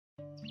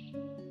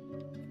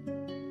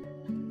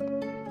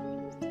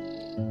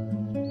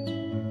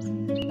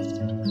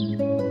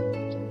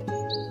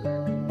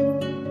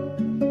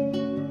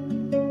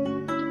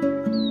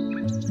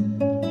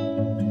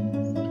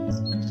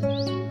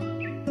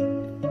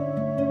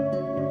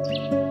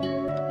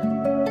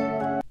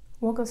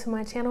Welcome to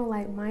my channel,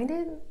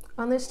 Like-Minded.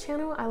 On this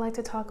channel, I like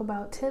to talk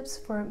about tips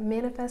for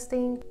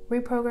manifesting,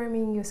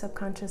 reprogramming your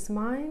subconscious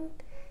mind,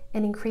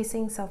 and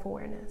increasing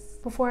self-awareness.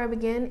 Before I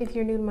begin, if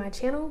you're new to my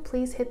channel,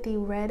 please hit the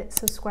red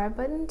subscribe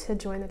button to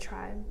join the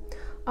tribe.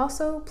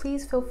 Also,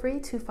 please feel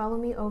free to follow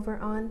me over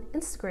on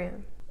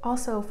Instagram.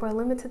 Also, for a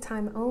limited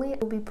time only, I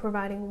will be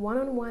providing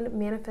one-on-one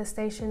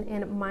manifestation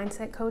and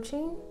mindset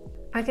coaching.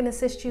 I can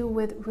assist you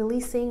with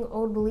releasing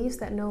old beliefs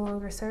that no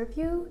longer serve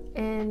you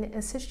and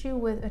assist you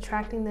with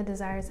attracting the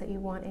desires that you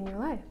want in your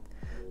life.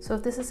 So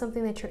if this is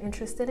something that you're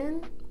interested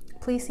in,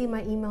 please see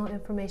my email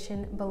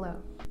information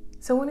below.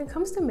 So when it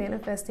comes to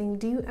manifesting,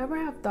 do you ever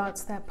have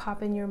thoughts that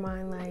pop in your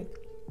mind like,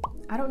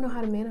 I don't know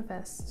how to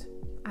manifest.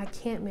 I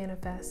can't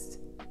manifest.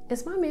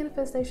 Is my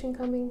manifestation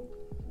coming?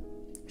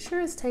 Sure,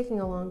 it's taking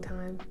a long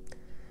time.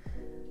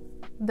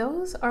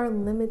 Those are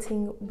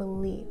limiting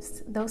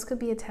beliefs. Those could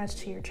be attached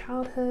to your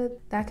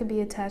childhood. That could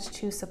be attached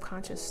to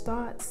subconscious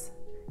thoughts,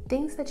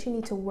 things that you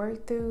need to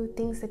work through,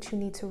 things that you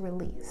need to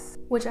release,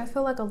 which I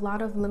feel like a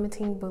lot of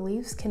limiting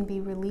beliefs can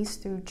be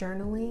released through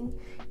journaling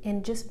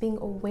and just being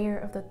aware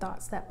of the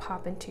thoughts that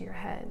pop into your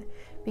head,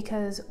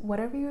 because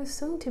whatever you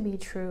assume to be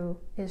true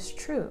is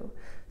true.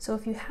 So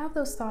if you have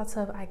those thoughts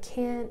of I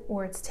can't,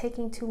 or it's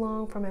taking too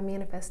long for my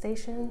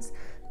manifestations,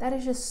 that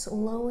is just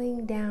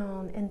slowing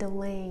down and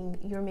delaying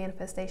your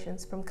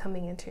manifestations from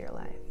coming into your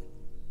life.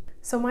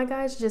 So my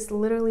guys just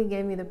literally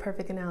gave me the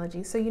perfect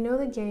analogy. So you know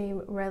the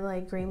game red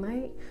light, green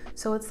light?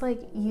 So it's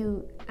like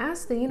you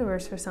ask the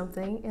universe for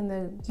something and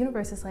the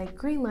universe is like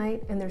green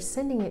light and they're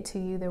sending it to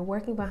you, they're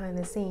working behind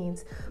the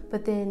scenes,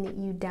 but then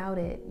you doubt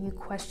it, you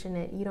question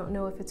it, you don't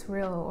know if it's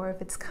real or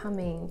if it's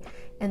coming,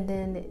 and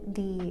then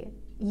the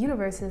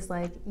universe is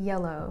like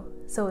yellow,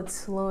 so it's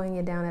slowing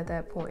it down at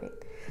that point.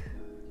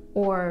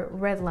 Or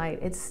red light,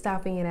 it's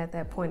stopping it at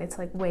that point. It's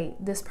like, wait,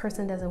 this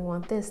person doesn't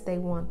want this, they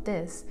want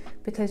this.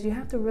 Because you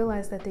have to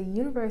realize that the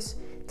universe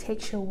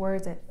takes your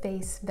words at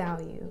face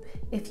value.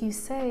 If you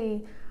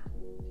say,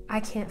 I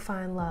can't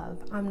find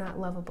love, I'm not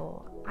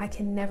lovable, I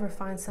can never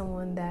find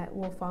someone that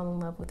will fall in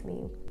love with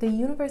me, the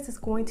universe is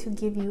going to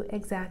give you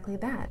exactly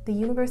that. The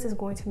universe is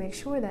going to make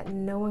sure that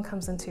no one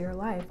comes into your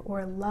life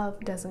or love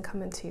doesn't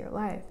come into your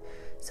life.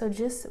 So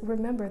just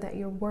remember that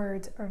your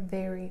words are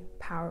very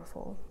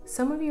powerful.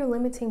 Some of your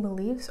limiting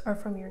beliefs are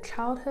from your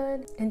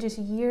childhood and just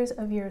years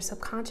of your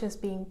subconscious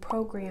being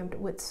programmed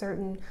with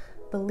certain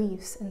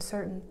beliefs and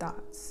certain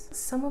thoughts.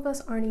 Some of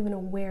us aren't even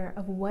aware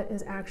of what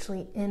is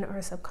actually in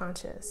our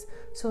subconscious.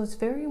 So it's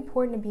very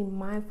important to be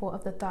mindful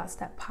of the thoughts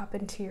that pop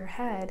into your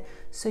head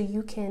so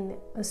you can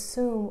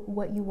assume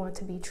what you want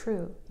to be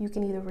true. You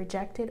can either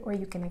reject it or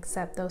you can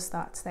accept those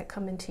thoughts that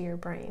come into your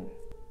brain.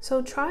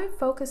 So try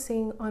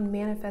focusing on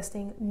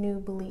manifesting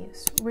new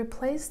beliefs.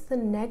 Replace the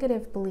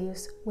negative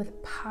beliefs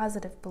with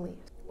positive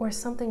beliefs or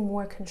something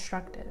more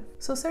constructive.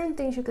 So certain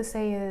things you could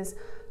say is,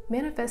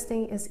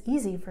 manifesting is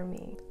easy for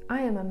me.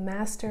 I am a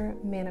master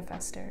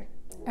manifester.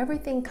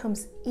 Everything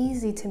comes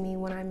easy to me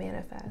when I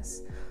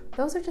manifest.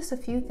 Those are just a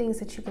few things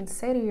that you can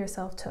say to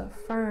yourself to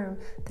affirm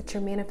that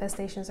your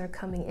manifestations are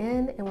coming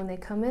in, and when they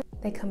come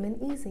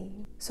in easy.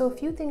 So a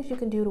few things you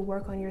can do to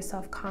work on your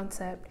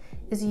self-concept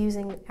is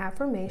using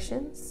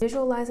affirmations,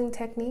 visualizing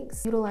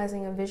techniques,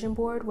 utilizing a vision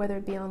board, whether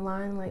it be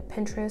online like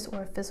Pinterest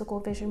or a physical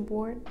vision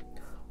board,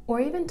 or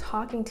even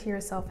talking to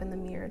yourself in the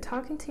mirror.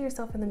 Talking to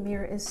yourself in the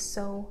mirror is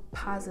so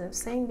positive.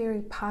 Saying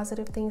very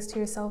positive things to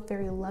yourself,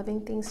 very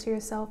loving things to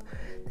yourself,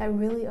 that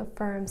really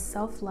affirms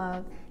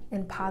self-love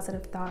and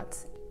positive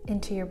thoughts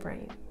into your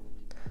brain.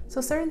 So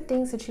certain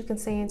things that you can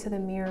say into the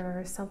mirror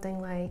are something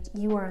like,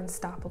 you are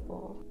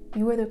unstoppable.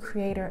 You are the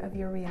creator of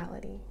your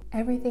reality.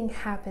 Everything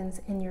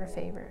happens in your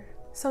favor.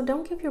 So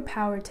don't give your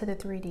power to the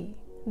 3D.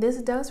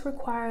 This does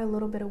require a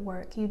little bit of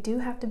work. You do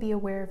have to be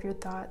aware of your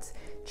thoughts.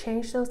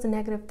 Change those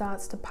negative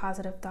thoughts to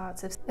positive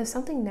thoughts. If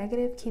something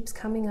negative keeps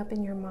coming up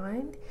in your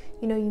mind,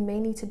 you may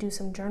need to do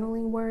some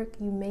journaling work.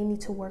 You may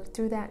need to work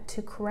through that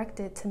to correct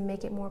it, to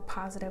make it more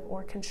positive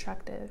or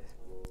constructive.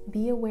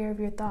 Be aware of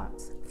your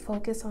thoughts.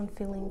 Focus on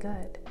feeling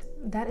good.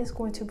 That is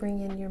going to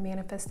bring in your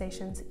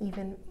manifestations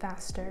even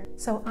faster.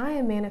 So I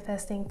am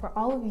manifesting for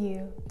all of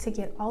you to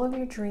get all of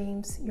your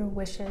dreams, your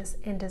wishes,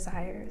 and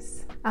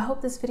desires. I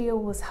hope this video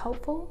was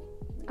helpful.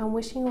 I'm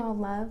wishing you all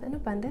love and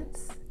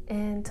abundance.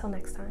 And until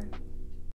next time.